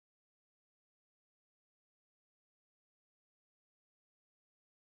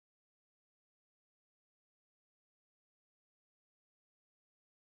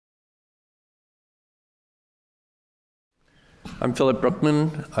I'm Philip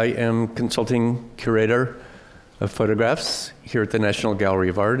Brookman. I am consulting curator of photographs here at the National Gallery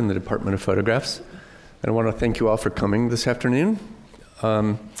of Art in the Department of Photographs. And I want to thank you all for coming this afternoon.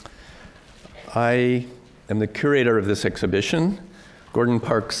 I am the curator of this exhibition, Gordon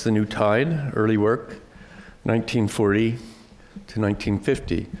Parks' The New Tide, early work, 1940 to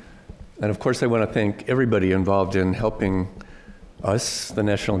 1950. And of course, I want to thank everybody involved in helping us, the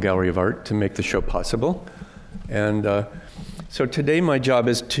National Gallery of Art, to make the show possible. And so today my job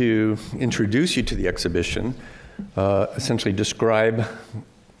is to introduce you to the exhibition, essentially describe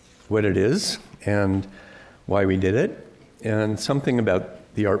what it is and why we did it, and something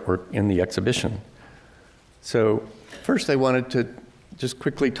about the artwork in the exhibition. So first I wanted to just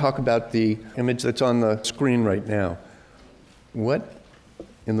quickly talk about the image that's on the screen right now. What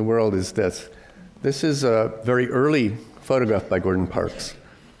in the world is this? This is a very early photograph by Gordon Parks,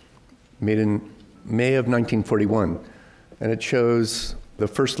 made in May of 1941. And it shows the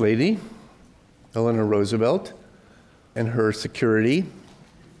First Lady, Eleanor Roosevelt, and her security,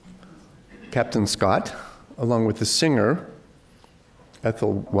 Captain Scott, along with the singer,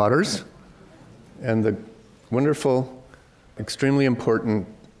 Ethel Waters, and the wonderful, extremely important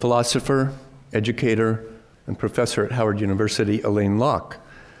philosopher, educator, and professor at Howard University, Elaine Locke.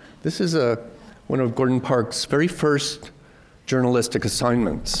 This is one of Gordon Parks' very first journalistic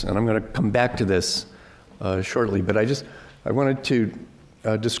assignments, and I'm going to come back to this shortly, but I wanted to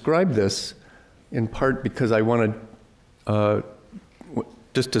describe this in part because I wanted,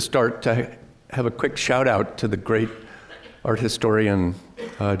 just to start, to have a quick shout out to the great art historian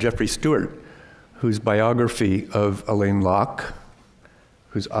Jeffrey Stewart, whose biography of Elaine Locke,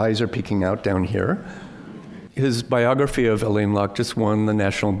 whose eyes are peeking out down here, his biography of Elaine Locke just won the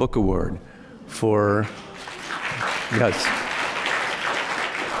National Book Award for, yes,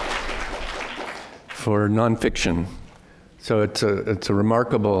 for nonfiction. So it's a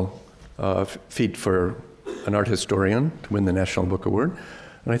remarkable feat for an art historian to win the National Book Award.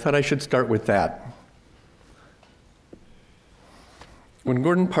 And I thought I should start with that. When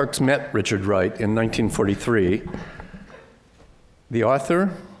Gordon Parks met Richard Wright in 1943, the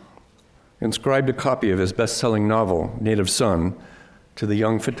author inscribed a copy of his best-selling novel, Native Son, to the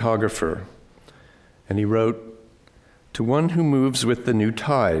young photographer. And he wrote, "To one who moves with the new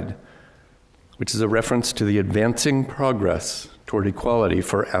tide," which is a reference to the advancing progress toward equality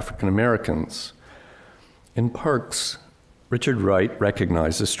for African Americans. In Parks, Richard Wright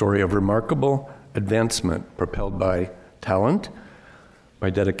recognized a story of remarkable advancement propelled by talent,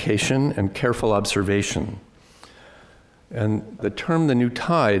 by dedication, and careful observation. And the term "the new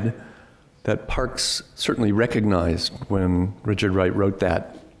tide" that Parks certainly recognized when Richard Wright wrote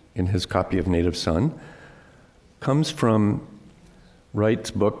that in his copy of Native Son comes from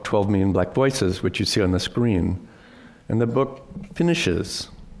Wright's book, 12 Million Black Voices, which you see on the screen. And the book finishes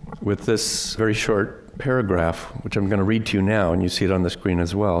with this very short paragraph, which I'm going to read to you now, and you see it on the screen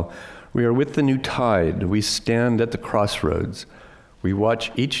as well. "We are with the new tide. We stand at the crossroads. We watch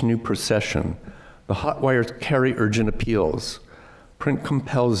each new procession. The hot wires carry urgent appeals. Print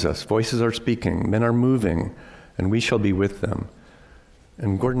compels us. Voices are speaking. Men are moving, and we shall be with them."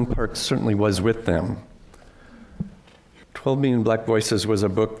 And Gordon Parks certainly was with them. 12 Million Black Voices was a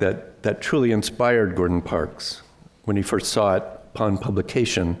book that truly inspired Gordon Parks when he first saw it upon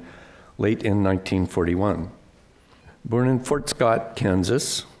publication late in 1941. Born in Fort Scott,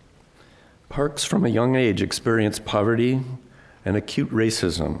 Kansas, Parks from a young age experienced poverty and acute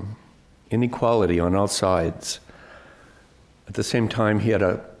racism, inequality on all sides. At the same time, he had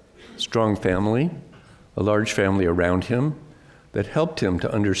a strong family, a large family around him that helped him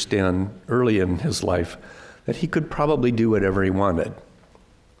to understand early in his life that he could probably do whatever he wanted,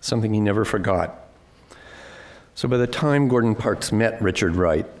 something he never forgot. So by the time Gordon Parks met Richard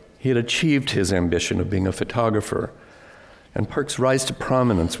Wright, he had achieved his ambition of being a photographer, and Parks' rise to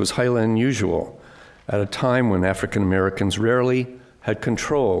prominence was highly unusual at a time when African Americans rarely had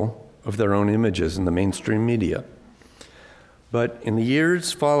control of their own images in the mainstream media. But in the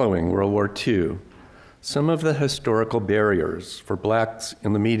years following World War II, some of the historical barriers for blacks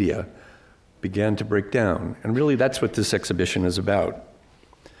in the media began to break down, and really that's what this exhibition is about.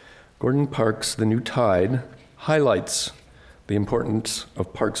 Gordon Parks' The New Tide highlights the importance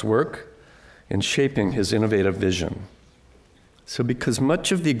of Parks' work in shaping his innovative vision. So because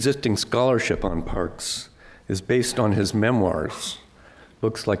much of the existing scholarship on Parks is based on his memoirs,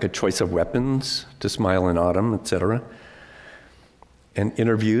 books like A Choice of Weapons, To Smile in Autumn, etc., and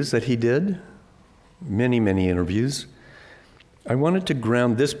interviews that he did, many, many interviews, I wanted to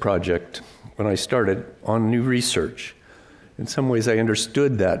ground this project when I started on new research. In some ways, I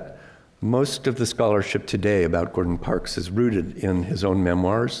understood that Most of the scholarship today about Gordon Parks is rooted in his own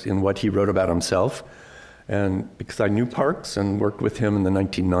memoirs, in what he wrote about himself. And because I knew Parks and worked with him in the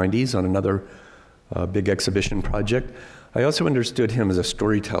 1990s on another big exhibition project, I also understood him as a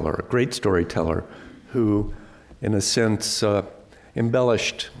storyteller, a great storyteller, who, in a sense,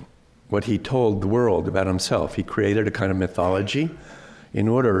 embellished what he told the world about himself. He created a kind of mythology in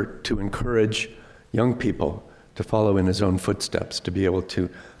order to encourage young people to follow in his own footsteps, to be able to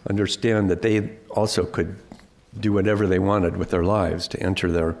understand that they also could do whatever they wanted with their lives, to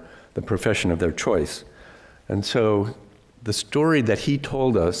enter the profession of their choice. And so the story that he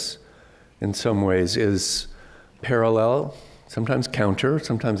told us, in some ways, is parallel, sometimes counter,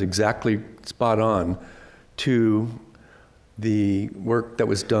 sometimes exactly spot on to the work that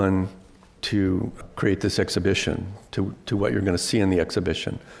was done to create this exhibition, to what you're going to see in the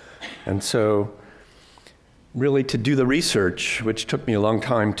exhibition. And so really, to do the research, which took me a long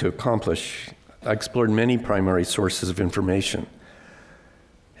time to accomplish, I explored many primary sources of information: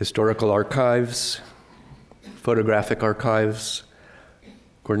 historical archives, photographic archives,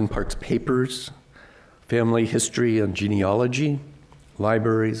 Gordon Parks' papers, family history and genealogy,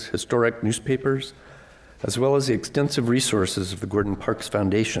 libraries, historic newspapers, as well as the extensive resources of the Gordon Parks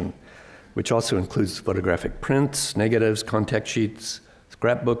Foundation, which also includes photographic prints, negatives, contact sheets,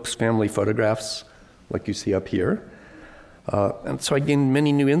 scrapbooks, family photographs, like you see up here. And so I gained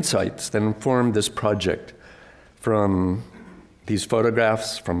many new insights that informed this project, from these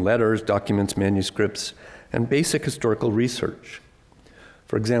photographs, from letters, documents, manuscripts, and basic historical research.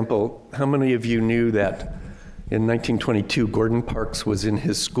 For example, how many of you knew that in 1922, Gordon Parks was in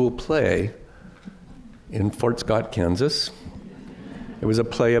his school play in Fort Scott, Kansas? It was a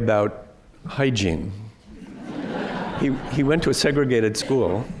play about hygiene. He went to a segregated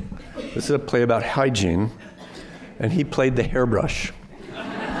school. This is a play about hygiene, and he played the hairbrush.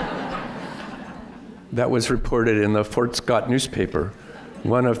 That was reported in the Fort Scott newspaper,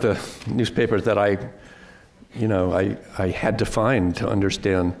 one of the newspapers that I had to find to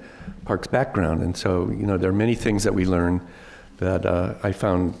understand Parks' background. And so, there are many things that we learn that I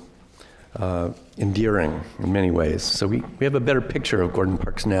found endearing in many ways. So we have a better picture of Gordon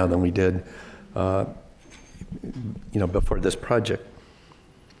Parks now than we did, before this project.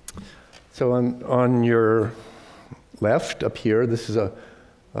 So on your left up here, this is a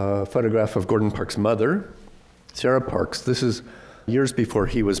photograph of Gordon Parks' mother, Sarah Parks. This is years before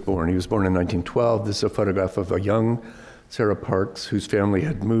he was born. He was born in 1912. This is a photograph of a young Sarah Parks whose family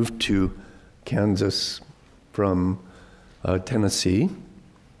had moved to Kansas from Tennessee.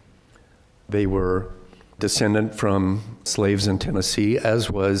 They were descendant from slaves in Tennessee,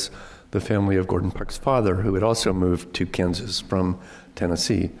 as was the family of Gordon Parks' father, who had also moved to Kansas from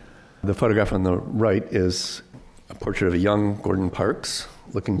Tennessee. The photograph on the right is a portrait of a young Gordon Parks,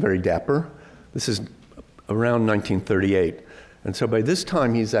 looking very dapper. This is around 1938. And so by this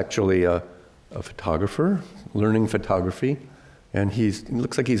time, he's actually a photographer, learning photography, and it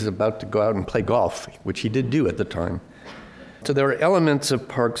looks like he's about to go out and play golf, which he did do at the time. So there are elements of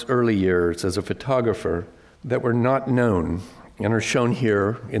Parks' early years as a photographer that were not known and are shown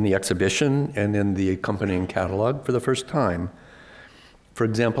here in the exhibition and in the accompanying catalog for the first time. For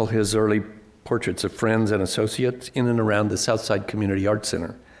example, his early portraits of friends and associates in and around the Southside Community Arts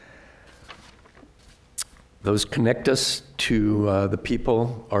Center. Those connect us to the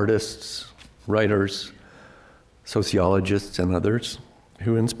people, artists, writers, sociologists, and others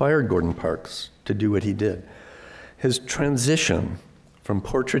who inspired Gordon Parks to do what he did. His transition from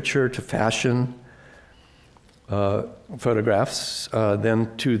portraiture to fashion photographs,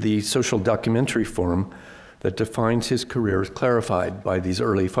 then to the social documentary form that defines his career is clarified by these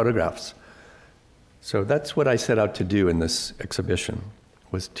early photographs. So that's what I set out to do in this exhibition,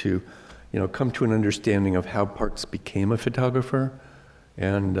 was to come to an understanding of how Parks became a photographer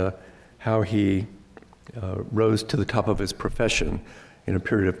and how he rose to the top of his profession in a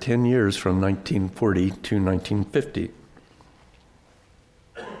period of 10 years from 1940 to 1950.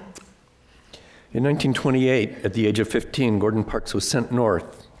 In 1928, at the age of 15, Gordon Parks was sent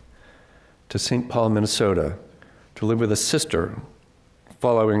north to St. Paul, Minnesota, to live with a sister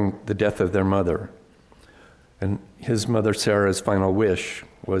following the death of their mother. And his mother, Sarah's final wish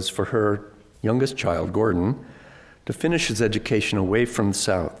was for her youngest child, Gordon, to finish his education away from the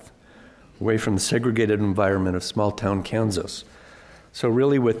South, away from the segregated environment of small-town Kansas. So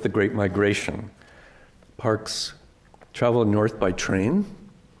really with the Great Migration, Parks traveled north by train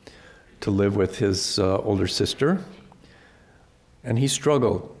to live with his older sister, and he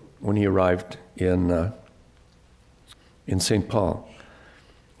struggled when he arrived in St. Paul.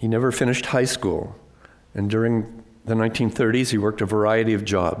 He never finished high school, and during the 1930s, he worked a variety of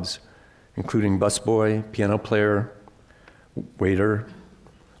jobs. including busboy, piano player, waiter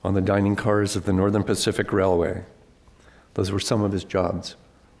on the dining cars of the Northern Pacific Railway. Those were some of his jobs.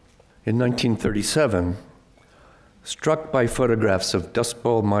 In 1937, struck by photographs of Dust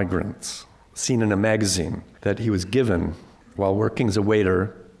Bowl migrants seen in a magazine that he was given while working as a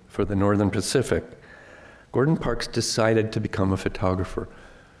waiter for the Northern Pacific, Gordon Parks decided to become a photographer.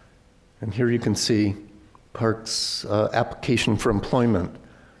 And here you can see Parks' application for employment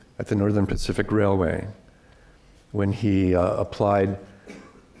at the Northern Pacific Railway. When he applied,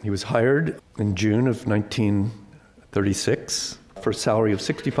 he was hired in June of 1936 for a salary of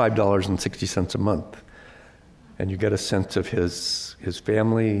 $65.60 a month. And you get a sense of his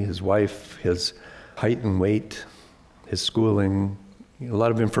family, his wife, his height and weight, his schooling. A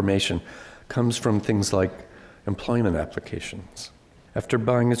lot of information comes from things like employment applications. After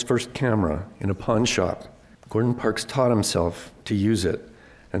buying his first camera in a pawn shop, Gordon Parks taught himself to use it,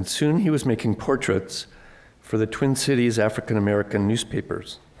 and soon he was making portraits for the Twin Cities African American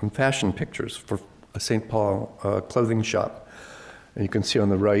newspapers and fashion pictures for a St. Paul clothing shop. And you can see on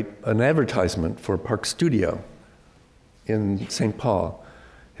the right an advertisement for Parks' studio in St. Paul.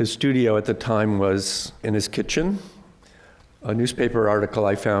 His studio at the time was in his kitchen. A newspaper article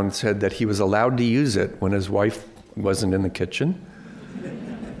I found said that he was allowed to use it when his wife wasn't in the kitchen.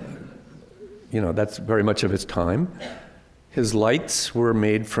 That's very much of his time. His lights were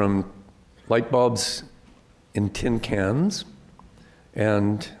made from light bulbs in tin cans,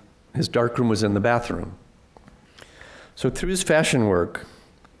 and his darkroom was in the bathroom. So through his fashion work,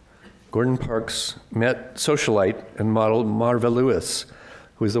 Gordon Parks met socialite and model Marva Lewis,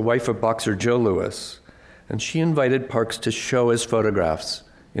 who was the wife of boxer Joe Louis, and she invited Parks to show his photographs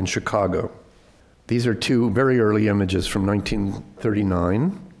in Chicago. These are two very early images from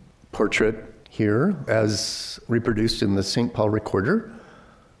 1939. Portrait here, as reproduced in the St. Paul Recorder.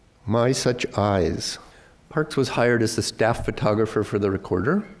 My such eyes. Parks was hired as the staff photographer for the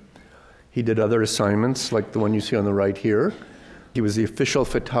Recorder. He did other assignments, like the one you see on the right here. He was the official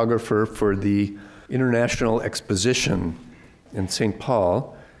photographer for the International Exposition in St.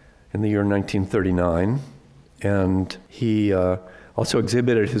 Paul in the year 1939. And he also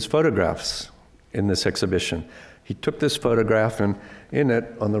exhibited his photographs in this exhibition. He took this photograph, and in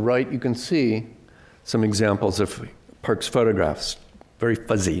it, on the right, you can see some examples of Parks' photographs, very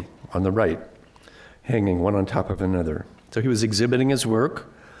fuzzy on the right, hanging one on top of another. So he was exhibiting his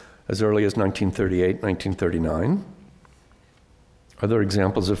work as early as 1938, 1939. Other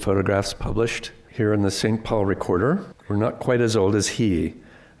examples of photographs published here in the St. Paul Recorder were not quite as old as he.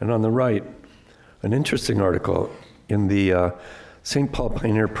 And on the right, an interesting article in the St. Paul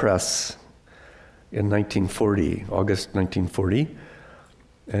Pioneer Press in 1940, August 1940,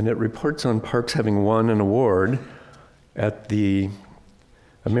 and it reports on Parks having won an award at the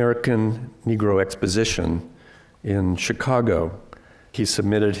American Negro Exposition in Chicago. He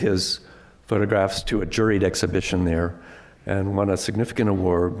submitted his photographs to a juried exhibition there and won a significant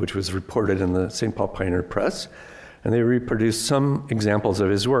award, which was reported in the St. Paul Pioneer Press, and they reproduced some examples of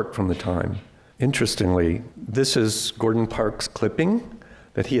his work from the time. Interestingly, this is Gordon Parks' clipping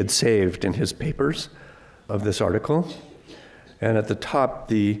that he had saved in his papers of this article. And at the top,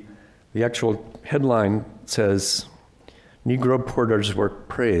 the actual headline says, "Negro porter's work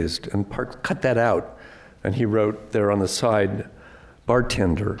praised." And Parks cut that out, and he wrote there on the side,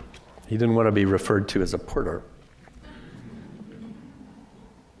 "bartender." He didn't want to be referred to as a porter.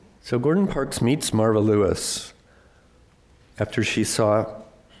 So Gordon Parks meets Marva Lewis after she saw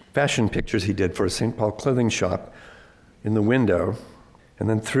fashion pictures he did for a St. Paul clothing shop in the window. And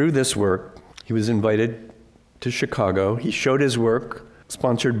then through this work, he was invited to Chicago. He showed his work,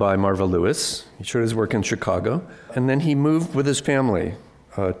 sponsored by Marva Lewis. He showed his work in Chicago. And then he moved with his family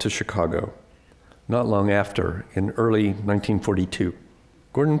to Chicago, not long after, in early 1942.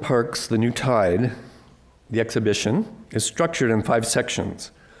 Gordon Parks' The New Tide, the exhibition, is structured in 5 sections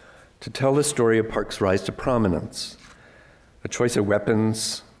to tell the story of Parks' rise to prominence: a choice of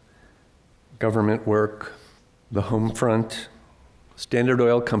weapons, government work, the home front, Standard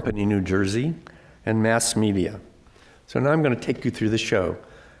Oil Company, New Jersey, and mass media. So now I'm going to take you through the show,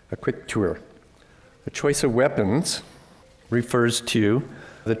 a quick tour. A choice of weapons refers to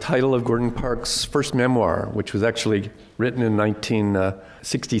the title of Gordon Parks' first memoir, which was actually written in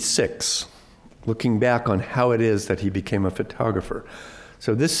 1966, looking back on how it is that he became a photographer.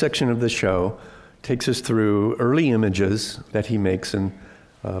 So this section of the show takes us through early images that he makes in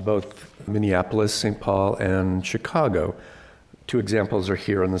both Minneapolis, St. Paul, and Chicago. 2 examples are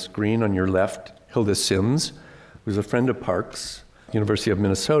here on the screen. On your left, Hilda Sims, who's a friend of Parks, University of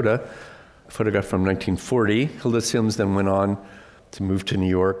Minnesota, a photograph from 1940. Hilda Sims then went on to move to New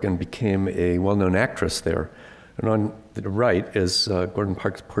York and became a well-known actress there. And on the right is Gordon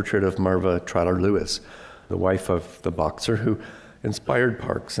Parks' portrait of Marva Trotter Lewis, the wife of the boxer who inspired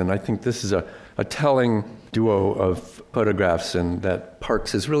Parks. And I think this is a telling duo of photographs, and that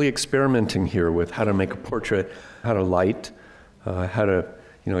Parks is really experimenting here with how to make a portrait, how to light, how to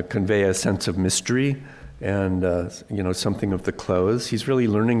convey a sense of mystery and something of the clothes. He's really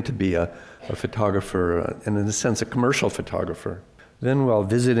learning to be a photographer, and in a sense a commercial photographer. Then while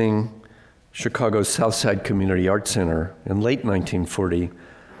visiting Chicago's Southside Community Art Center in late 1940,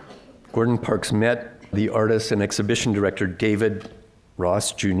 Gordon Parks met the artist and exhibition director David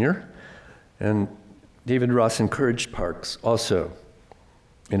Ross Jr., and David Ross encouraged Parks also,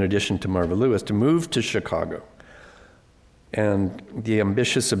 in addition to Marva Lewis, to move to Chicago. And the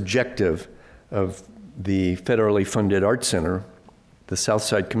ambitious objective of the federally funded art center, the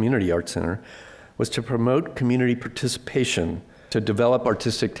Southside Community Art Center, was to promote community participation, to develop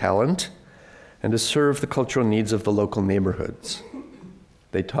artistic talent, and to serve the cultural needs of the local neighborhoods.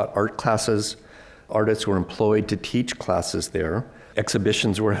 They taught art classes. Artists were employed to teach classes there.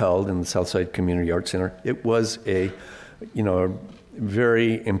 Exhibitions were held in the Southside Community Art Center. It was a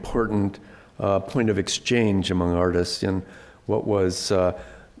very important point of exchange among artists in what was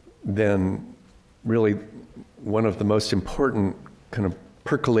then really one of the most important kind of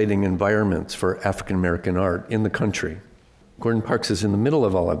percolating environments for African American art in the country. Gordon Parks is in the middle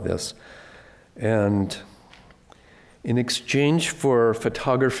of all of this. And in exchange for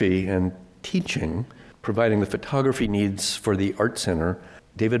photography and teaching, providing the photography needs for the art center,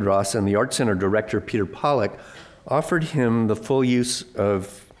 David Ross and the art center director, Peter Pollack, offered him the full use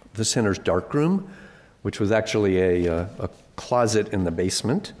of the center's darkroom, which was actually a closet in the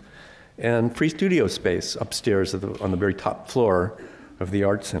basement, and free studio space upstairs on the very top floor of the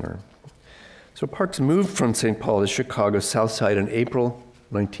art center. So Parks moved from St. Paul to Chicago's South Side in April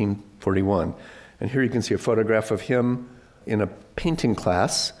 1941. And here you can see a photograph of him in a painting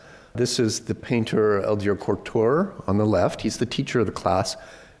class. This is the painter Eldier Couture on the left. He's the teacher of the class.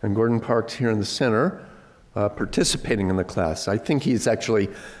 And Gordon Parks here in the center, participating in the class. I think he's actually,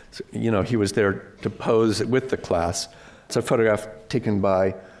 he was there to pose with the class. It's a photograph taken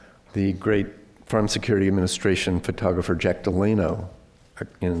by the great Farm Security Administration photographer Jack Delano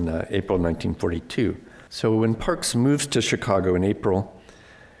in April 1942. So when Parks moves to Chicago in April,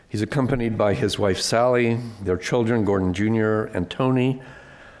 he's accompanied by his wife Sally, their children Gordon Jr. and Tony.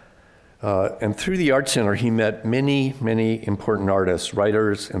 And through the art center, he met many, many important artists,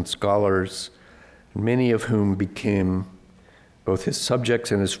 writers and scholars, many of whom became both his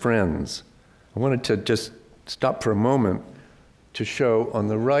subjects and his friends. I wanted to just stop for a moment to show on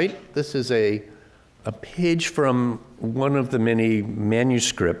the right, this is a page from one of the many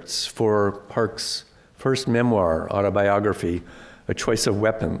manuscripts for Parks' first memoir, autobiography, A Choice of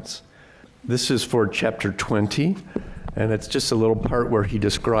Weapons. This is for chapter 20, and it's just a little part where he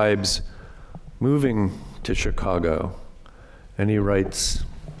describes moving to Chicago. And he writes,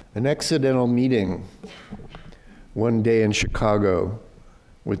 "An accidental meeting one day in Chicago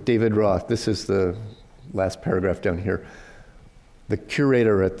with David Roth," this is the last paragraph down here, "the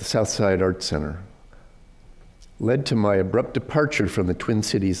curator at the Southside Art Center, led to my abrupt departure from the Twin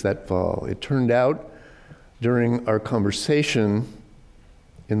Cities that fall. It turned out during our conversation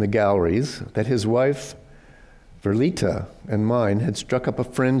in the galleries that his wife, Verlita, and mine had struck up a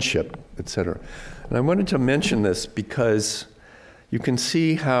friendship, etc." And I wanted to mention this because you can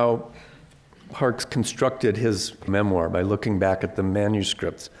see how Parks constructed his memoir by looking back at the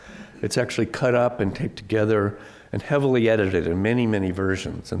manuscripts. It's actually cut up and taped together and heavily edited in many, many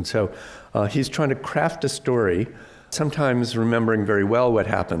versions. And so he's trying to craft a story, sometimes remembering very well what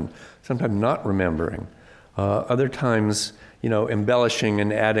happened, sometimes not remembering, other times, embellishing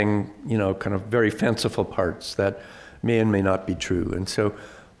and adding, kind of very fanciful parts that may and may not be true. And so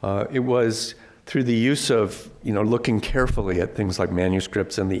it was through the use of, looking carefully at things like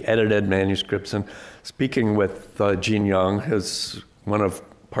manuscripts and the edited manuscripts and speaking with Jean Young, who's one of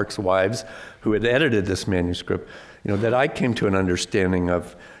Parks' wives, who had edited this manuscript, that I came to an understanding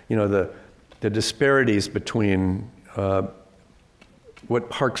of, the disparities between what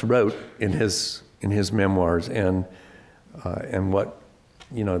Parks wrote in his memoirs and what,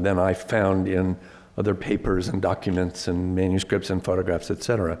 then I found in other papers and documents and manuscripts and photographs,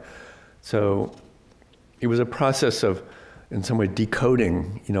 etc. So it was a process of, in some way,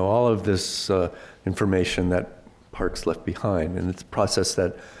 decoding, all of this information that Parks left behind. And it's a process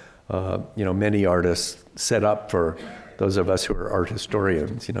that, many artists set up for those of us who are art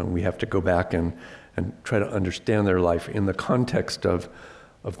historians. We have to go back and try to understand their life in the context of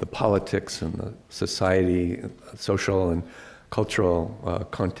the politics and the society, social and cultural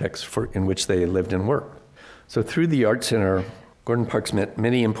context in which they lived and worked. So through the Art Center, Gordon Parks met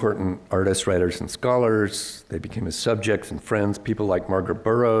many important artists, writers, and scholars. They became his subjects and friends, people like Margaret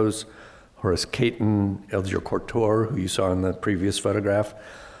Burroughs, Horace Cayton, Elgier Couture, who you saw in the previous photograph,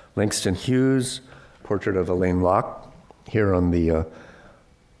 Langston Hughes, portrait of Elaine Locke here on the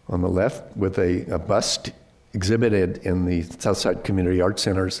left, with a bust exhibited in the Southside Community Art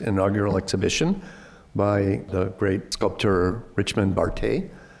Center's inaugural exhibition by the great sculptor Richmond Barthé.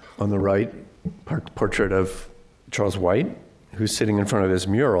 On the right, portrait of Charles Wright, who's sitting in front of his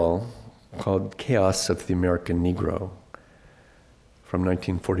mural called Chaos of the American Negro from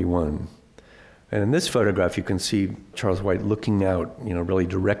 1941. And in this photograph, you can see Charles Wright looking out, really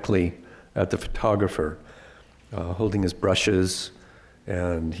directly at the photographer, holding his brushes,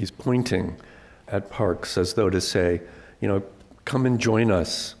 and he's pointing at Parks as though to say, come and join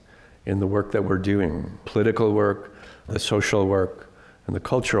us in the work that we're doing, political work, the social work, and the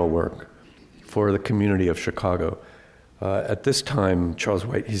cultural work for the community of Chicago. At this time, Charles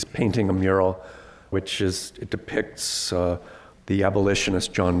Wright, he's painting a mural it depicts the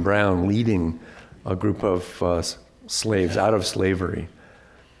abolitionist John Brown leading a group of slaves out of slavery.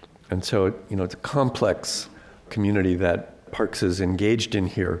 And so, it's a complex community that Parks is engaged in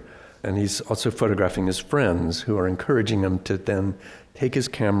here. And he's also photographing his friends who are encouraging him to then take his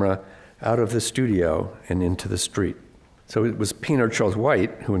camera out of the studio and into the street. So it was painter Charles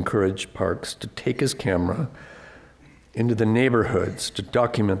Wright who encouraged Parks to take his camera into the neighborhoods to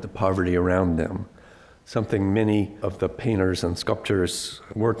document the poverty around them, something many of the painters and sculptors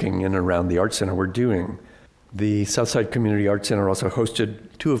working in and around the Art Center were doing. The Southside Community Art Center also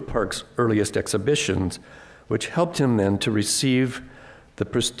hosted two of Parks' earliest exhibitions, which helped him then to receive the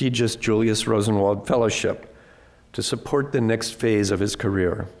prestigious Julius Rosenwald Fellowship to support the next phase of his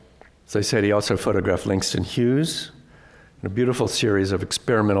career. As I said, he also photographed Langston Hughes in a beautiful series of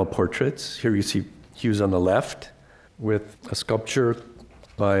experimental portraits. Here you see Hughes on the left with a sculpture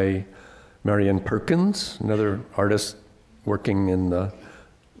by Marion Perkins, another artist working in the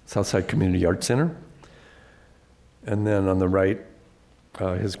Southside Community Art Center. And then on the right,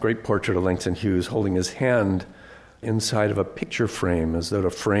 his great portrait of Langston Hughes holding his hand inside of a picture frame, as though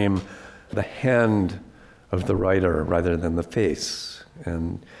to frame the hand of the writer rather than the face.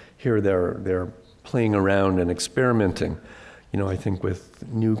 And here they're playing around and experimenting, I think with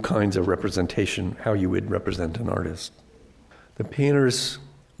new kinds of representation, how you would represent an artist. The painters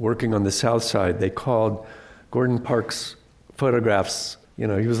working on the South Side, they called Gordon Parks' photographs, he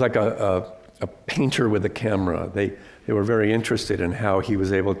was like a painter with a camera. They were very interested in how he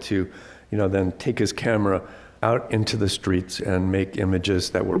was able to, then take his camera out into the streets and make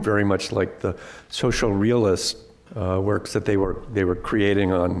images that were very much like the social realist works that they were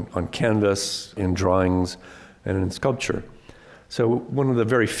creating on canvas, in drawings, and in sculpture. So one of the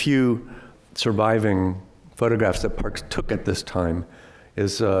very few surviving photographs that Parks took at this time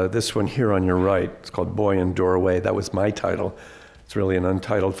is this one here on your right. It's called Boy in Doorway. That was my title. It's really an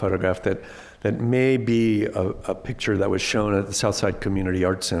untitled photograph that may be a picture that was shown at the Southside Community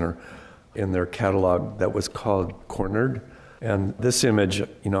Art Center in their catalog that was called Cornered. And this image,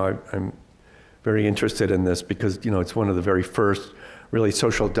 I'm very interested in this because, it's one of the very first really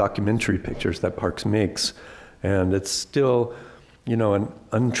social documentary pictures that Parks makes. And it's still, an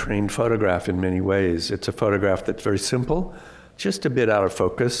untrained photograph in many ways. It's a photograph that's very simple, just a bit out of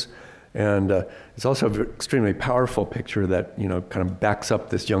focus. And it's also an extremely powerful picture that, kind of backs up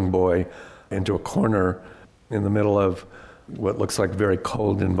this young boy into a corner in the middle of what looks like a very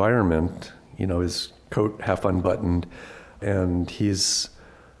cold environment, his coat half unbuttoned, and he's,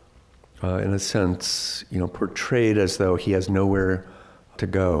 in a sense, portrayed as though he has nowhere to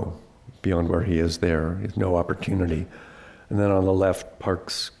go beyond where he is there. He has no opportunity. And then on the left,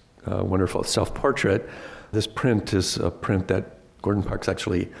 Parks' wonderful self-portrait. This print is a print that Gordon Parks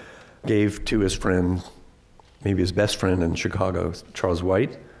actually gave to his friend, maybe his best friend in Chicago, Charles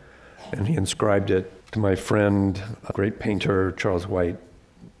Wright, and he inscribed it to my friend, a great painter, Charles Wright,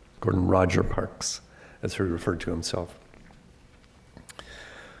 Gordon Roger Parks, as he referred to himself.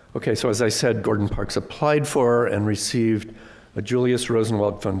 Okay, so as I said, Gordon Parks applied for and received a Julius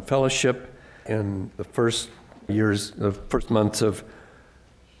Rosenwald Fund Fellowship in the first months of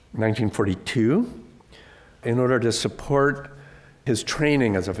 1942 in order to support his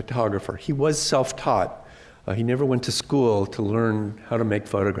training as a photographer. He was self-taught. He never went to school to learn how to make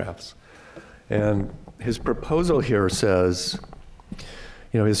photographs. And his proposal here says,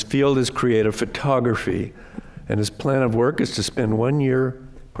 his field is creative photography, and his plan of work is to spend 1 year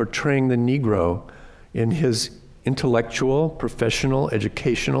portraying the Negro in his intellectual, professional,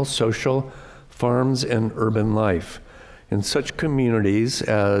 educational, social, farms, and urban life. in such communities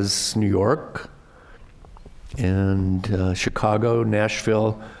as New York and Chicago,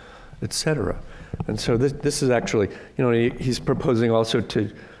 Nashville, etc. And so this is actually, he's proposing also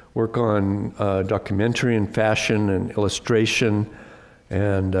to work on documentary and fashion and illustration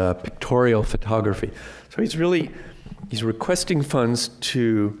and pictorial photography. So he's requesting funds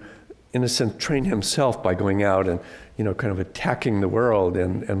to, in a sense, train himself by going out and, kind of attacking the world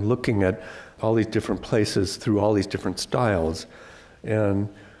and looking at all these different places through all these different styles. And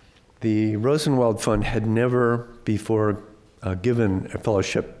the Rosenwald Fund had never before given a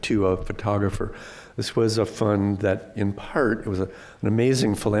fellowship to a photographer. This was a fund that, in part, it was an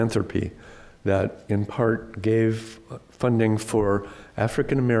amazing philanthropy that, in part, gave funding for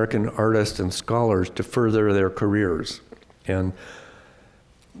African-American artists and scholars to further their careers. And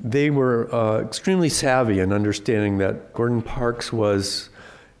they were extremely savvy in understanding that Gordon Parks was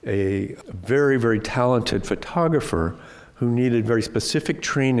a very, very talented photographer who needed very specific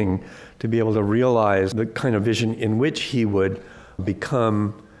training to be able to realize the kind of vision in which he would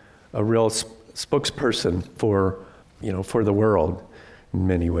become a real spokesperson for, for the world in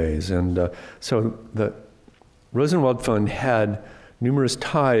many ways. And so the Rosenwald Fund had numerous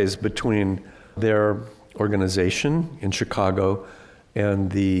ties between their organization in Chicago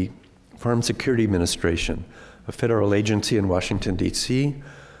and the Farm Security Administration, a federal agency in Washington, D.C.,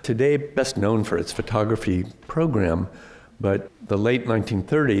 today best known for its photography program, but the late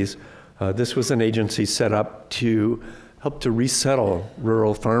 1930s, this was an agency set up to help to resettle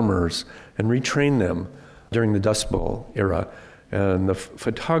rural farmers and retrain them during the Dust Bowl era. And the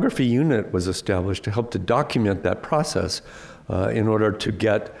photography unit was established to help to document that process in order to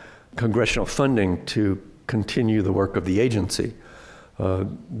get congressional funding to continue the work of the agency.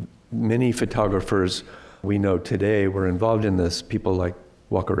 Many photographers we know today were involved in this, people like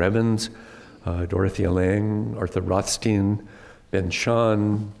Walker Evans, Dorothea Lange, Arthur Rothstein, Ben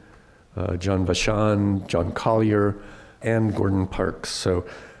Shahn, John Vachon, John Collier, and Gordon Parks. So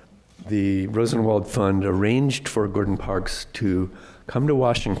the Rosenwald Fund arranged for Gordon Parks to come to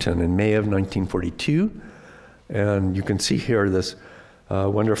Washington in May of 1942. And you can see here this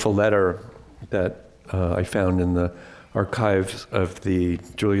wonderful letter that I found in the archives of the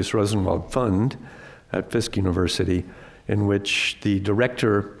Julius Rosenwald Fund at Fisk University, in which the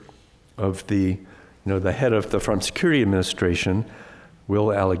director of the head of the Farm Security Administration,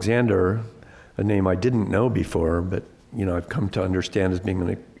 Will Alexander, a name I didn't know before, but I've come to understand as being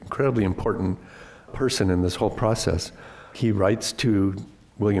an incredibly important person in this whole process. He writes to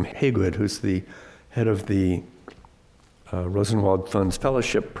William Haygood, who's the head of the Rosenwald Fund's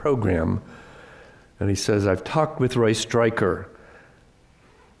fellowship program, and he says, "I've talked with Roy Stryker.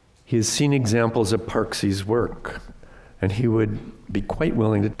 He has seen examples of Parksy's work, and he would be quite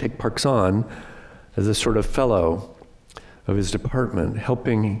willing to take Parks on as a sort of fellow of his department,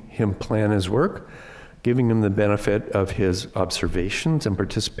 helping him plan his work, giving him the benefit of his observations and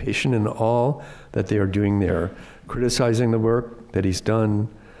participation in all that they are doing there, criticizing the work that he's done,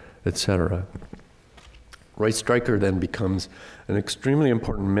 etc." Roy Stryker then becomes an extremely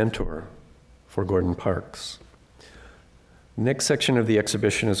important mentor for Gordon Parks. The next section of the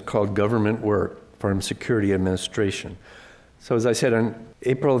exhibition is called Government Work, Farm Security Administration. So as I said, in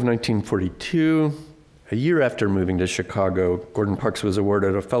April of 1942, a year after moving to Chicago, Gordon Parks was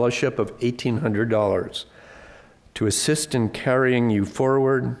awarded a fellowship of $1,800 to assist in carrying you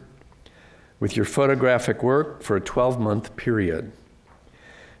forward with your photographic work for a 12-month period.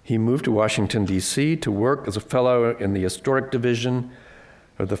 He moved to Washington, D.C. to work as a fellow in the Historic Division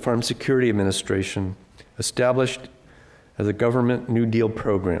of the Farm Security Administration, established as a government New Deal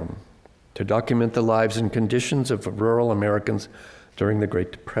program to document the lives and conditions of rural Americans during the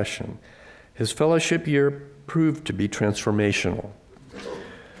Great Depression. His fellowship year proved to be transformational,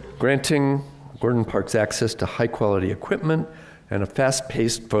 granting Gordon Parks access to high-quality equipment and a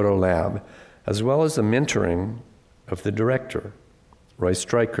fast-paced photo lab, as well as the mentoring of the director, Roy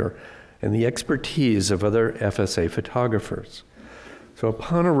Stryker, and the expertise of other FSA photographers. So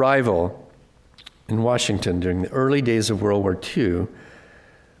upon arrival in Washington during the early days of World War II,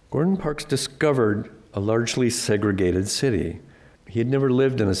 Gordon Parks discovered a largely segregated city. He had never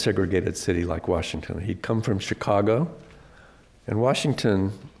lived in a segregated city like Washington. He'd come from Chicago, and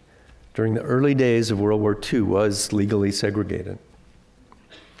Washington, during the early days of World War II, was legally segregated.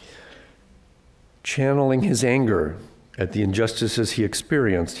 Channeling his anger at the injustices he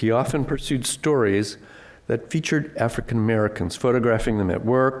experienced, he often pursued stories that featured African Americans, photographing them at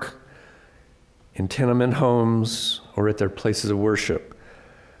work, in tenement homes, or at their places of worship.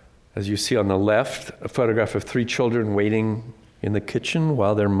 As you see on the left, a photograph of 3 children waiting in the kitchen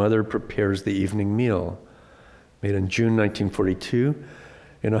while their mother prepares the evening meal. made in June 1942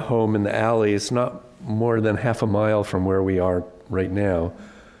 in a home in the alley. It's not more than half a mile from where we are right now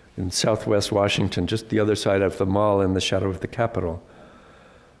in southwest Washington, just the other side of the mall in the shadow of the Capitol.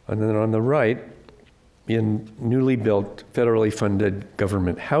 And then on the right, in newly built, federally funded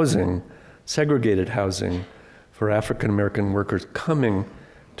government housing, segregated housing for African American workers coming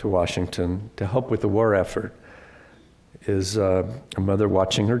to Washington to help with the war effort, is a mother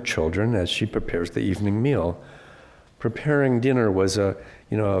watching her children as she prepares the evening meal. Preparing dinner was a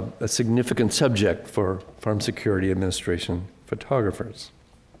significant subject for Farm Security Administration photographers.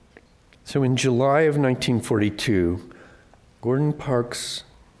 So in July of 1942, Gordon Parks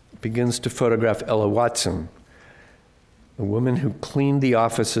begins to photograph Ella Watson, a woman who cleaned the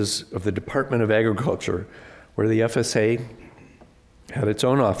offices of the Department of Agriculture, where the FSA had its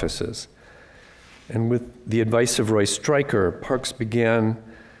own offices. And with the advice of Roy Stryker, Parks began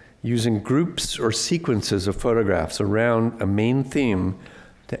using groups or sequences of photographs around a main theme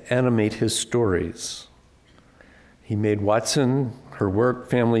to animate his stories. He made Watson, her work,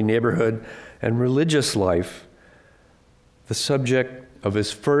 family, neighborhood, and religious life the subject of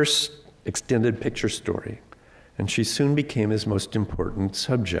his first extended picture story, and she soon became his most important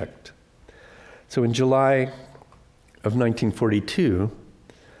subject. So in July of 1942,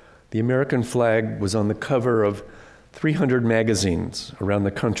 the American flag was on the cover of 300 magazines around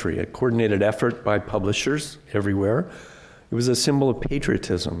the country, a coordinated effort by publishers everywhere. It was a symbol of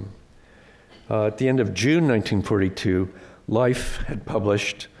patriotism. At the end of June 1942, Life had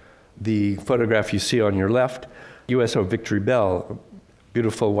published the photograph you see on your left, USO Victory Bell, a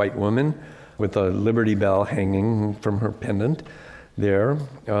beautiful white woman with a Liberty Bell hanging from her pendant there,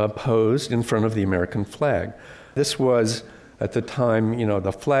 posed in front of the American flag. This was, at the time,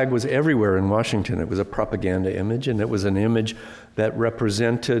 the flag was everywhere in Washington. It was a propaganda image, and it was an image that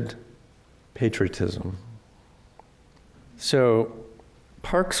represented patriotism. So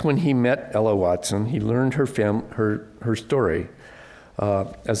Parks, when he met Ella Watson, he learned her story.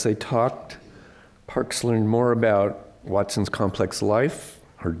 As they talked, Parks learned more about Watson's complex life,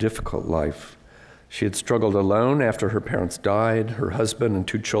 her difficult life. She had struggled alone after her parents died. Her husband and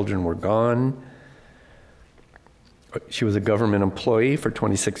 2 children were gone. She was a government employee for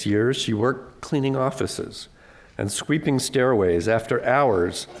 26 years. She worked cleaning offices and sweeping stairways after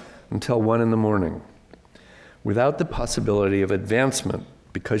hours until 1 in the morning, without the possibility of advancement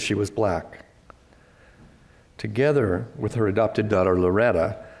because she was black. Together with her adopted daughter,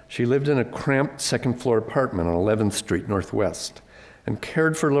 Loretta, she lived in a cramped second-floor apartment on 11th Street Northwest and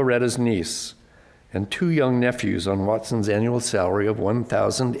cared for Loretta's niece and 2 young nephews on Watson's annual salary of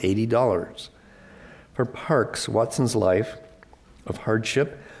 $1,080. For Parks, Watson's life of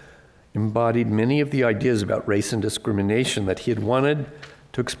hardship embodied many of the ideas about race and discrimination that he had wanted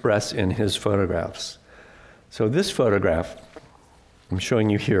to express in his photographs. So this photograph I'm showing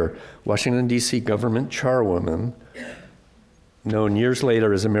you here, Washington, D.C. government charwoman, known years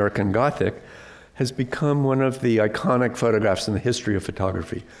later as American Gothic, has become one of the iconic photographs in the history of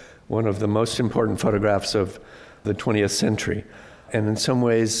photography, one of the most important photographs of the 20th century. And in some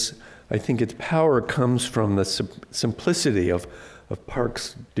ways, I think its power comes from the simplicity of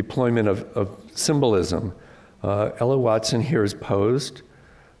Parks' deployment of symbolism. Ella Watson here is posed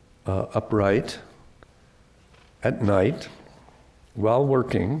upright at night while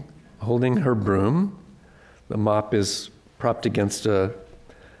working, holding her broom. The mop is propped against a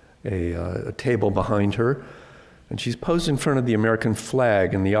table behind her, and she's posed in front of the American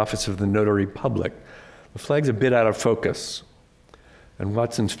flag in the office of the Notary Public. The flag's a bit out of focus, and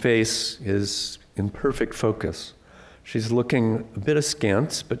Watson's face is in perfect focus. She's looking a bit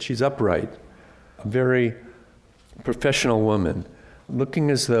askance, but she's upright, a very professional woman,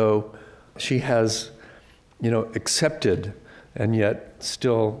 looking as though she has, accepted and yet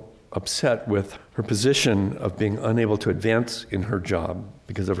still upset with her position of being unable to advance in her job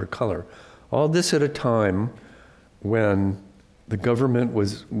because of her color. All this at a time when the government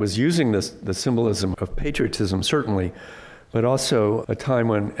was using the symbolism of patriotism, certainly, but also a time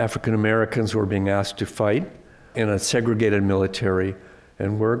when African Americans were being asked to fight in a segregated military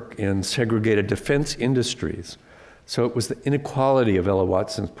and work in segregated defense industries. So it was the inequality of Ella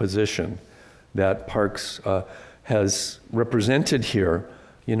Watson's position that Parks has represented here,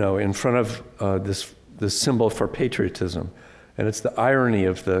 in front of this symbol for patriotism. And it's the irony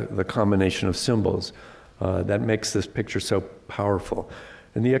of the combination of symbols that makes this picture so powerful.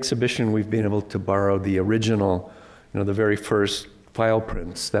 In the exhibition, we've been able to borrow the original, the very first file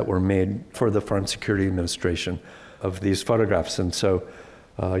prints that were made for the Farm Security Administration of these photographs. And so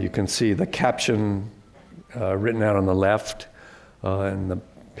you can see the caption written out on the left, and the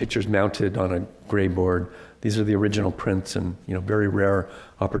pictures mounted on a gray board. These are the original prints, and very rare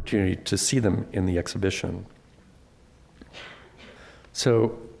opportunity to see them in the exhibition.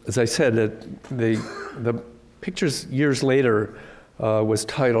 So, as I said, the pictures years later was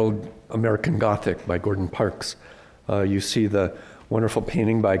titled American Gothic by Gordon Parks. You see the wonderful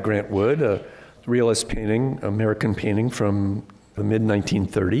painting by Grant Wood, a realist painting, American painting from the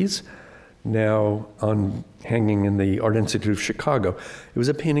mid-1930s, now hanging in the Art Institute of Chicago. It was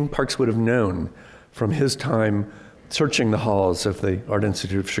a painting Parks would have known from his time searching the halls of the Art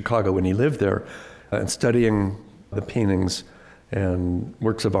Institute of Chicago when he lived there and studying the paintings and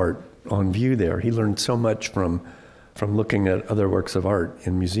works of art on view there. He learned so much from looking at other works of art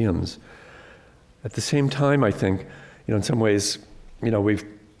in museums. At the same time, I think, in some ways, we've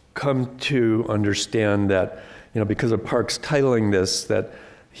come to understand that, because of Parks titling this, that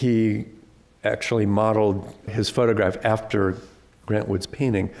he actually modeled his photograph after Grant Wood's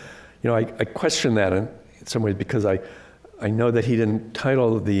painting. I question that in some ways because I know that he didn't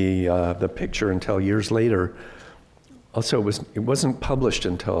title the picture until years later. Also, it wasn't published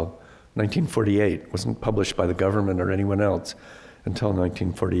until 1948. It wasn't published by the government or anyone else until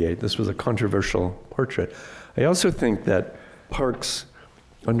 1948. This was a controversial portrait. I also think that Parks'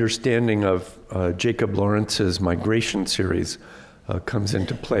 understanding of Jacob Lawrence's Migration series comes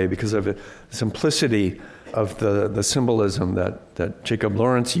into play because of the simplicity of the symbolism that Jacob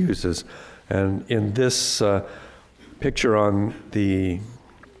Lawrence uses. And in this picture on the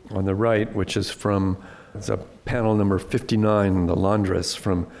right, which is it's a panel number 59, The Laundress,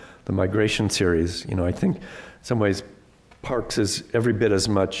 from the Migration series, I think in some ways Parks is every bit as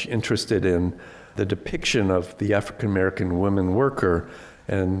much interested in the depiction of the African-American woman worker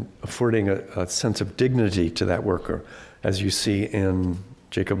and affording a sense of dignity to that worker, as you see in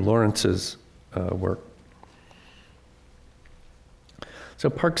Jacob Lawrence's work. So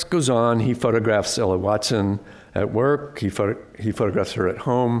Parks goes on, he photographs Ella Watson at work, he photographs her at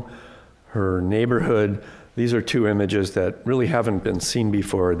home, her neighborhood. These are two images that really haven't been seen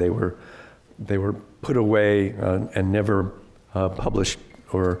before. They were put away and never published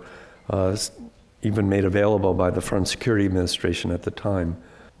or even made available by the Foreign Security Administration at the time.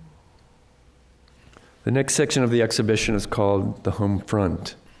 The next section of the exhibition is called The Home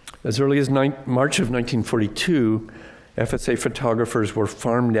Front. As early as March of 1942, FSA photographers were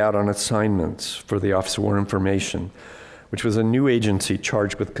farmed out on assignments for the Office of War Information, which was a new agency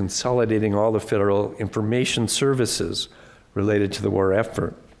charged with consolidating all the federal information services related to the war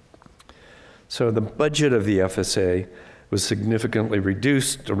effort. So the budget of the FSA was significantly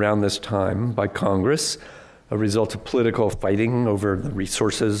reduced around this time by Congress, a result of political fighting over the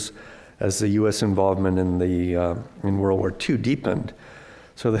resources as the U.S. involvement in World War II deepened.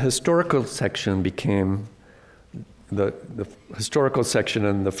 So the historical section became the historical section,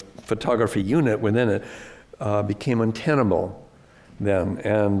 and the photography unit within it became untenable then.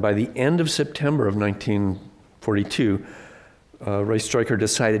 And by the end of September of 1942, Roy Stryker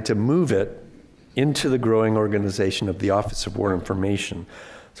decided to move it into the growing organization of the Office of War Information.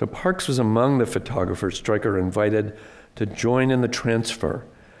 So Parks was among the photographers Stryker invited to join in the transfer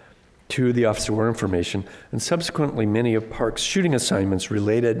to the Office of War Information, and subsequently many of Parks' shooting assignments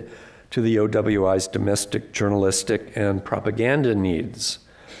related to the OWI's domestic, journalistic, and propaganda needs.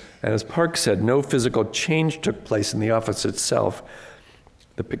 And as Parks said, no physical change took place in the office itself.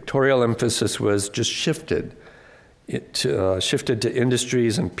 The pictorial emphasis was just shifted. It shifted to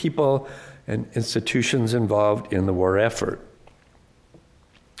industries and people and institutions involved in the war effort.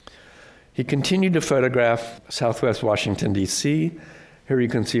 He continued to photograph Southwest Washington, D.C. Here you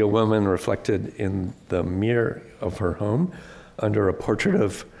can see a woman reflected in the mirror of her home under a portrait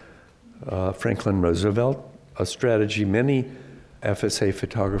of Franklin Roosevelt, a strategy many FSA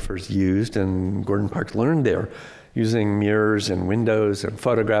photographers used, and Gordon Parks learned there, using mirrors and windows and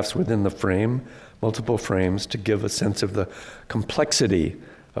photographs within the frame, multiple frames, to give a sense of the complexity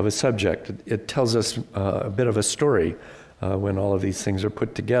of a subject. It tells us a bit of a story when all of these things are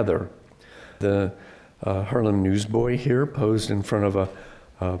put together. The Harlem newsboy here posed in front of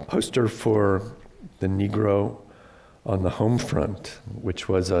a poster for the Negro on the Home Front, which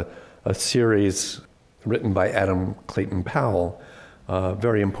was a series written by Adam Clayton Powell, a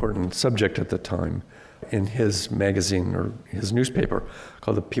very important subject at the time, in his magazine or his newspaper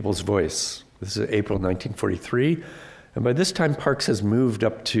called The People's Voice. This is April 1943. And by this time, Parks has moved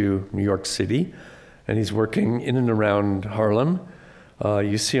up to New York City, and he's working in and around Harlem.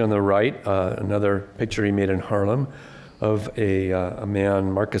 You see on the right another picture he made in Harlem of a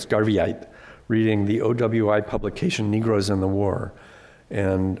man, Marcus Garveyite, reading the OWI publication Negroes in the War.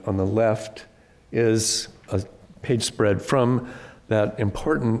 And on the left is a page spread from that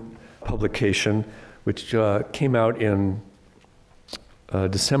important publication which came out in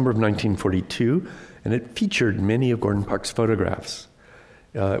December of 1942, and it featured many of Gordon Parks' photographs.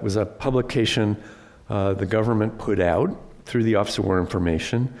 It was a publication the government put out through the Office of War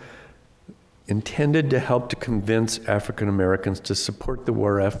Information, intended to help to convince African Americans to support the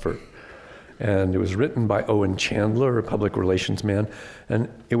war effort. And it was written by Owen Chandler, a public relations man, and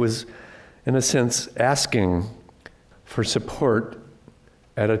it was, in a sense, asking for support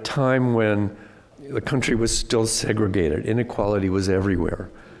at a time when the country was still segregated. Inequality was everywhere.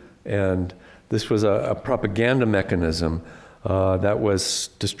 And this was a propaganda mechanism that was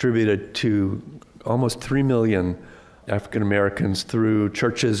distributed to almost 3 million African Americans through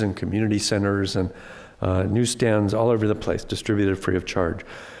churches and community centers and newsstands all over the place, distributed free of charge.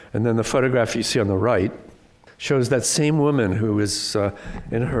 And then the photograph you see on the right shows that same woman who is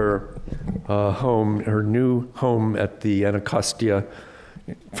in her home, her new home at the Anacostia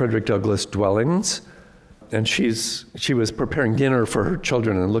Frederick Douglass dwellings. And she was preparing dinner for her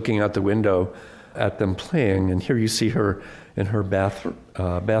children and looking out the window at them playing. And here you see her in her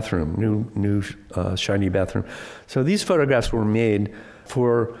bathroom, new shiny bathroom. So these photographs were made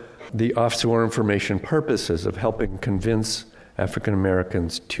for the Office of War Information purposes of helping convince African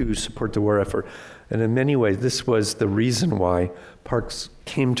Americans to support the war effort. And in many ways, this was the reason why Parks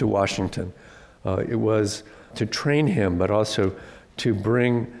came to Washington. It was to train him, but also to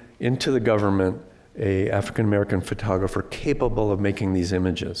bring into the government an African American photographer capable of making these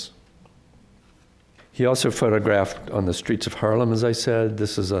images. He also photographed on the streets of Harlem, as I said.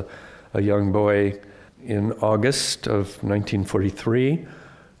 This is a young boy in August of 1943,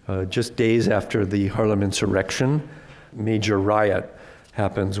 just days after the Harlem insurrection. Major riot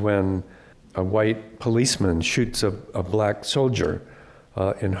happens when a white policeman shoots a black soldier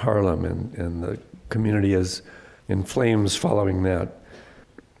in Harlem, and the community is in flames following that.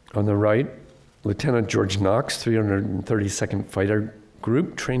 On the right, Lieutenant George Knox, 332nd Fighter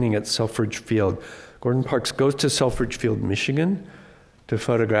Group, training at Selfridge Field. Gordon Parks goes to Selfridge Field, Michigan, to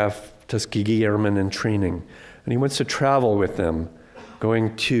photograph Tuskegee Airmen in training. And he wants to travel with them,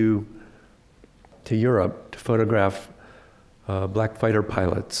 going to Europe to photograph black fighter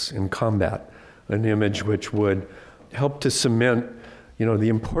pilots in combat, an image which would help to cement, the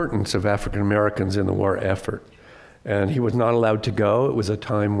importance of African Americans in the war effort. And he was not allowed to go. It was a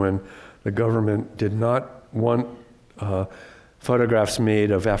time when the government did not want photographs made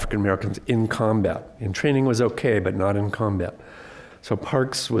of African Americans in combat. In training was okay, but not in combat. So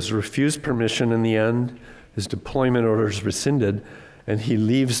Parks was refused permission in the end, his deployment orders rescinded, and he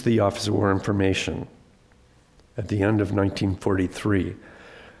leaves the Office of War Information at the end of 1943.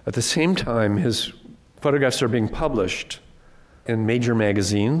 At the same time, his photographs are being published in major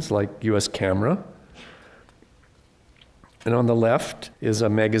magazines like U.S. Camera. And on the left is a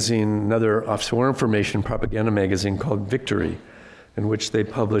magazine, another Office of War Information propaganda magazine called Victory, in which they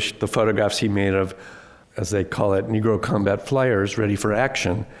published the photographs he made of, as they call it, Negro combat flyers ready for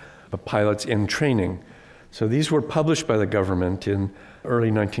action, of pilots in training. So these were published by the government in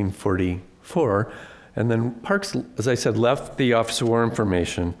early 1944. And then Parks, as I said, left the Office of War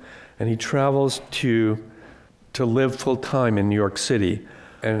Information, and he travels to live full-time in New York City.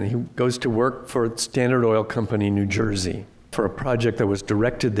 And he goes to work for Standard Oil Company, New Jersey, for a project that was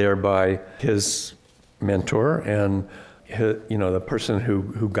directed there by his mentor and the person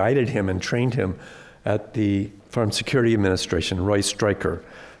who guided him and trained him at the Farm Security Administration, Roy Stryker.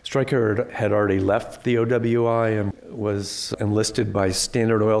 Stryker had already left the OWI and was enlisted by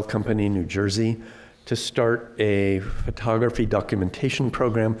Standard Oil Company, New Jersey, to start a photography documentation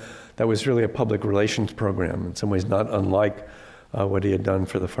program that was really a public relations program, in some ways not unlike what he had done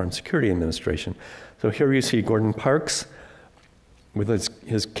for the Farm Security Administration. So here you see Gordon Parks with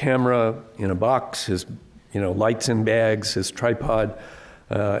his camera in a box, his lights in bags, his tripod,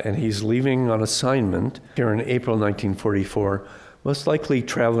 and he's leaving on assignment here in April 1944, most likely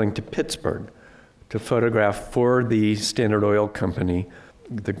traveling to Pittsburgh to photograph for the Standard Oil Company,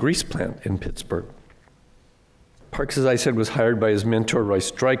 the grease plant in Pittsburgh. Parks, as I said, was hired by his mentor, Roy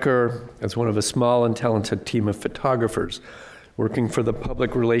Stryker, as one of a small and talented team of photographers working for the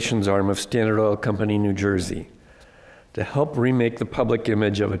public relations arm of Standard Oil Company, New Jersey, to help remake the public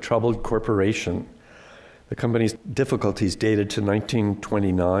image of a troubled corporation. The company's difficulties dated to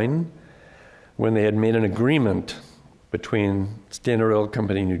 1929, when they had made an agreement between Standard Oil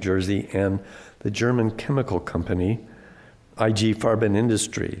Company, New Jersey, and the German chemical company, IG Farben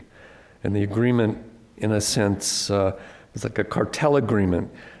Industry. And the agreement, in a sense, was like a cartel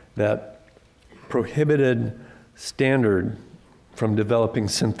agreement that prohibited Standard from developing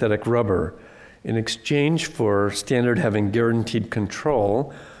synthetic rubber in exchange for Standard having guaranteed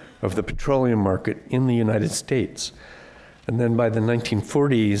control of the petroleum market in the United States. And then by the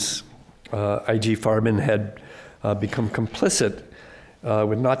 1940s, I.G. Farben had become complicit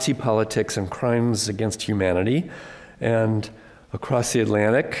with Nazi politics and crimes against humanity. And across the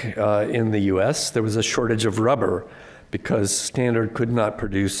Atlantic in the US, there was a shortage of rubber because Standard could not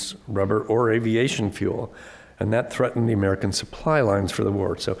produce rubber or aviation fuel. And that threatened the American supply lines for the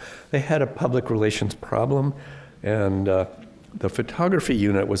war. So they had a public relations problem, and the photography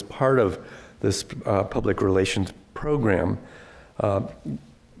unit was part of this public relations program,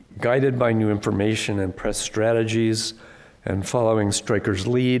 guided by new information and press strategies, and following Stryker's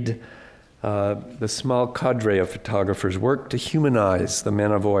lead. The small cadre of photographers worked to humanize the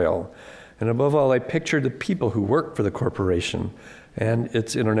men of oil. And above all, I pictured the people who worked for the corporation and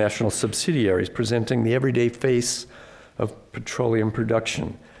its international subsidiaries, presenting the everyday face of petroleum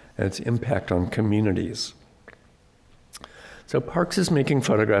production and its impact on communities. So Parks is making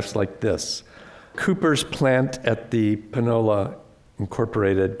photographs like this. Cooper's plant at the Panola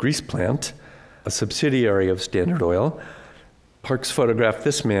Incorporated grease plant, a subsidiary of Standard Oil. Parks photographed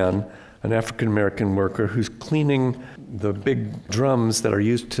this man, an African-American worker who's cleaning the big drums that are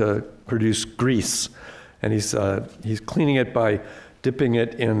used to produce grease. And he's cleaning it by dipping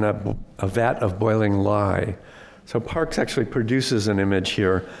it in a vat of boiling lye. So Parks actually produces an image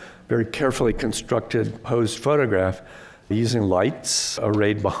here, very carefully constructed posed photograph, using lights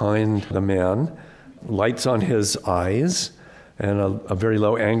arrayed behind the man, lights on his eyes, and a very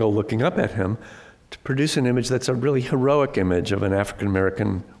low angle looking up at him to produce an image that's a really heroic image of an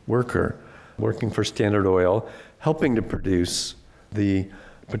African-American worker working for Standard Oil, helping to produce the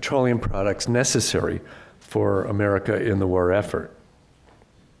petroleum products necessary for America in the war effort.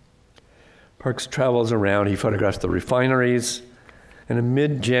 Parks travels around, he photographs the refineries, and in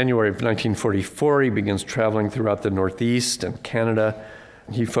mid-January of 1944, he begins traveling throughout the Northeast and Canada.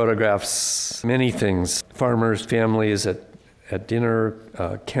 He photographs many things: farmers, families at dinner,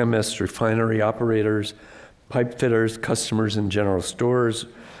 chemists, refinery operators, pipe fitters, customers in general stores,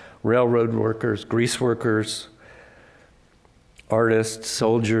 railroad workers, grease workers, artists,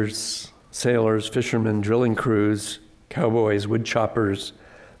 soldiers, sailors, fishermen, drilling crews, cowboys, wood choppers,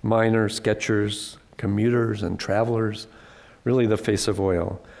 miners, sketchers, commuters, and travelers, really the face of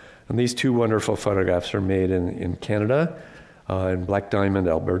oil. And these two wonderful photographs are made in Canada, in Black Diamond,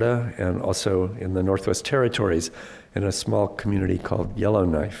 Alberta, and also in the Northwest Territories in a small community called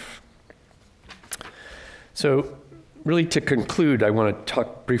Yellowknife. So really to conclude, I want to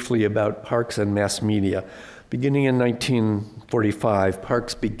talk briefly about Parks and mass media. Beginning in 1945,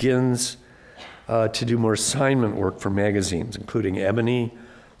 Parks begins to do more assignment work for magazines, including Ebony,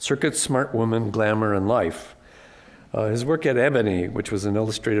 Circuit, Smart Woman, Glamour, and Life. His work at Ebony, which was an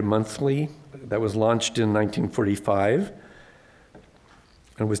illustrated monthly that was launched in 1945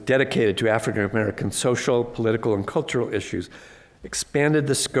 and was dedicated to African-American social, political, and cultural issues, expanded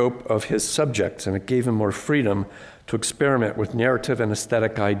the scope of his subjects, and it gave him more freedom to experiment with narrative and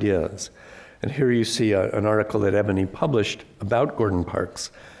aesthetic ideas. And here you see an article that Ebony published about Gordon Parks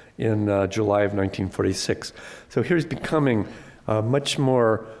in July of 1946. So here's becoming a much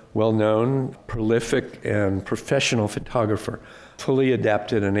more well-known, prolific, and professional photographer, fully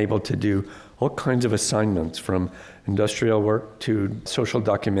adapted and able to do all kinds of assignments, from industrial work to social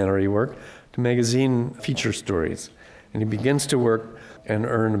documentary work to magazine feature stories. And he begins to work and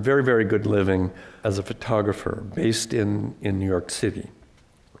earn a very, very good living as a photographer based in New York City.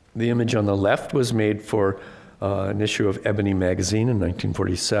 The image on the left was made for an issue of Ebony magazine in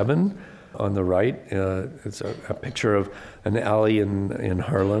 1947. On the right, it's a picture of an alley in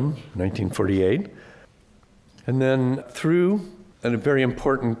Harlem, 1948. And then through a very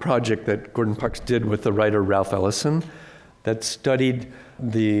important project that Gordon Parks did with the writer Ralph Ellison that studied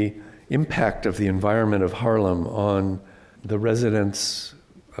the impact of the environment of Harlem on the residents'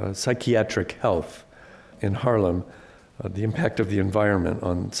 psychiatric health in Harlem, the impact of the environment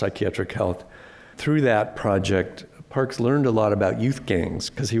on psychiatric health. Through that project, Parks learned a lot about youth gangs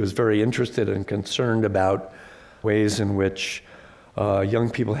because he was very interested and concerned about ways in which young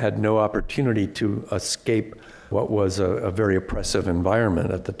people had no opportunity to escape what was a very oppressive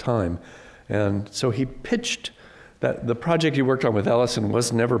environment at the time. And so he pitched that the project he worked on with Ellison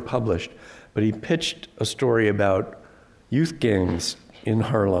was never published, but he pitched a story about youth gangs in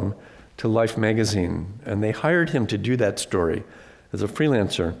Harlem to Life magazine, and they hired him to do that story as a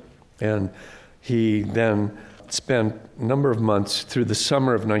freelancer. And he then spent a number of months through the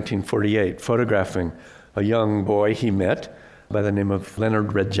summer of 1948 photographing a young boy he met by the name of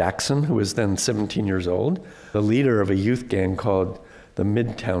Leonard Red Jackson, who was then 17 years old, the leader of a youth gang called the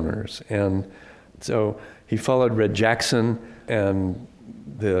Midtowners. And so he followed Red Jackson and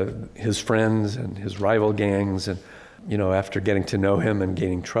his friends and his rival gangs. And, after getting to know him and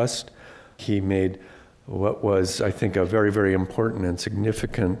gaining trust, he made what was, I think, a very, very important and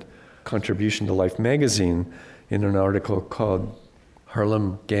significant contribution to Life magazine in an article called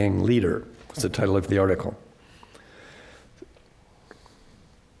Harlem Gang Leader, was the title of the article.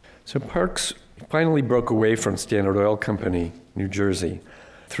 So Parks finally broke away from Standard Oil Company, New Jersey,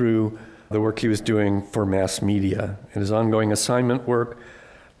 through the work he was doing for mass media and his ongoing assignment work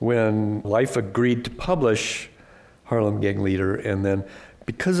when Life agreed to publish Harlem Gang Leader. And then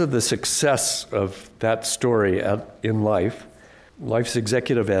because of the success of that story in Life's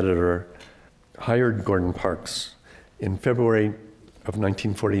executive editor hired Gordon Parks in February of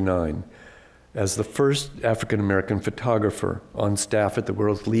 1949 as the first African-American photographer on staff at the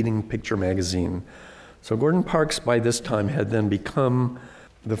world's leading picture magazine. So Gordon Parks, by this time, had then become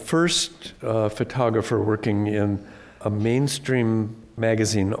the first photographer working in a mainstream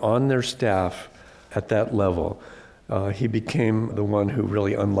magazine on their staff at that level. He became the one who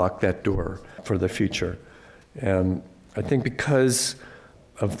really unlocked that door for the future. And I think because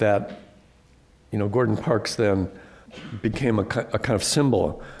of that, Gordon Parks then became a kind of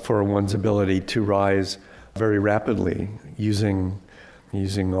symbol for one's ability to rise very rapidly using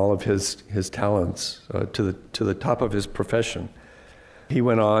all of his talents to the top of his profession. He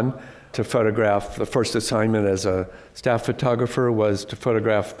went on to photograph. The first assignment as a staff photographer was to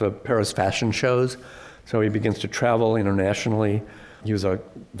photograph the Paris fashion shows. So he begins to travel internationally. He was a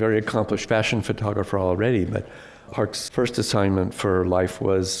very accomplished fashion photographer already, but Parks' first assignment for Life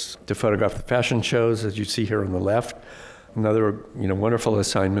was to photograph the fashion shows, as you see here on the left. Another wonderful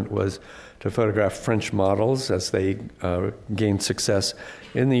assignment was to photograph French models as they gained success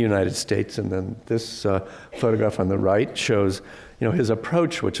in the United States. And then this photograph on the right shows his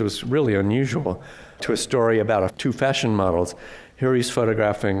approach, which was really unusual, to a story about two fashion models. Here he's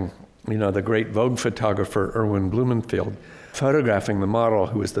photographing the great Vogue photographer Erwin Blumenfeld, photographing the model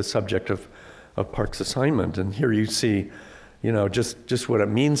who was the subject of Parks' assignment. And here you see, just what it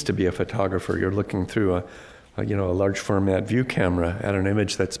means to be a photographer. You're looking through a large format view camera at an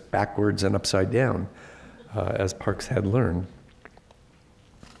image that's backwards and upside down, as Parks had learned.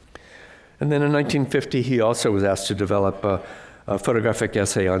 And then in 1950, he also was asked to develop a photographic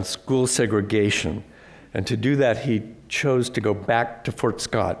essay on school segregation. And to do that, he chose to go back to Fort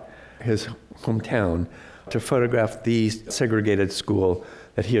Scott, his hometown, to photograph the segregated school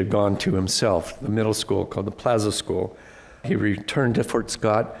that he had gone to himself, the middle school called the Plaza School. He returned to Fort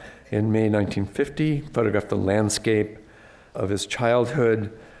Scott in May 1950, photographed the landscape of his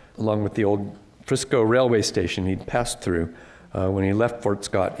childhood, along with the old Frisco railway station he'd passed through when he left Fort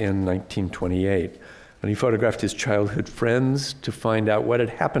Scott in 1928. And he photographed his childhood friends to find out what had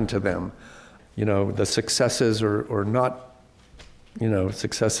happened to them. The successes or not,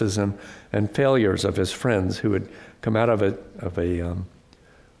 successes and failures of his friends who had come out of a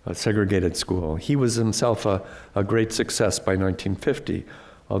segregated school. He was himself a great success by 1950,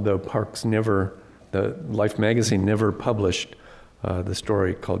 although Parks the Life magazine never published the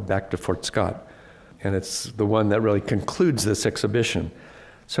story called Back to Fort Scott. And it's the one that really concludes this exhibition.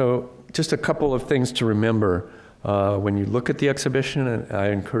 So just a couple of things to remember when you look at the exhibition, and I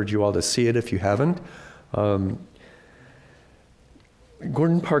encourage you all to see it if you haven't.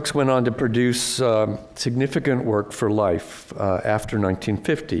 Gordon Parks went on to produce significant work for Life after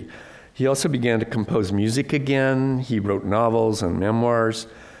 1950. He also began to compose music again. He wrote novels and memoirs.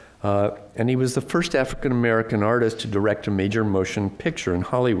 And he was the first African-American artist to direct a major motion picture in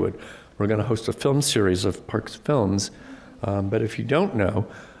Hollywood. We're going to host a film series of Parks films. But if you don't know,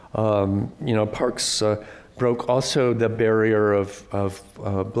 Parks broke also the barrier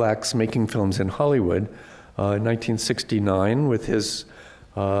of blacks making films in Hollywood in 1969 with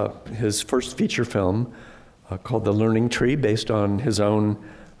his first feature film called The Learning Tree, based on his own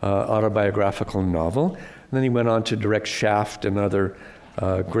autobiographical novel. And then he went on to direct Shaft and other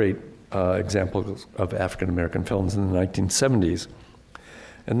great examples of African-American films in the 1970s.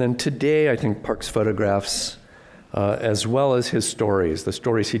 And then today, I think Parks photographs, as well as his stories, the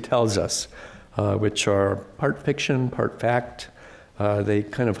stories he tells us, which are part fiction, part fact. They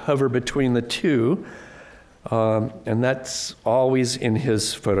kind of hover between the two. And that's always in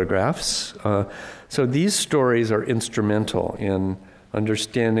his photographs. So these stories are instrumental in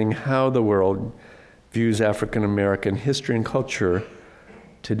understanding how the world views African-American history and culture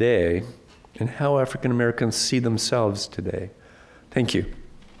today, and how African-Americans see themselves today. Thank you.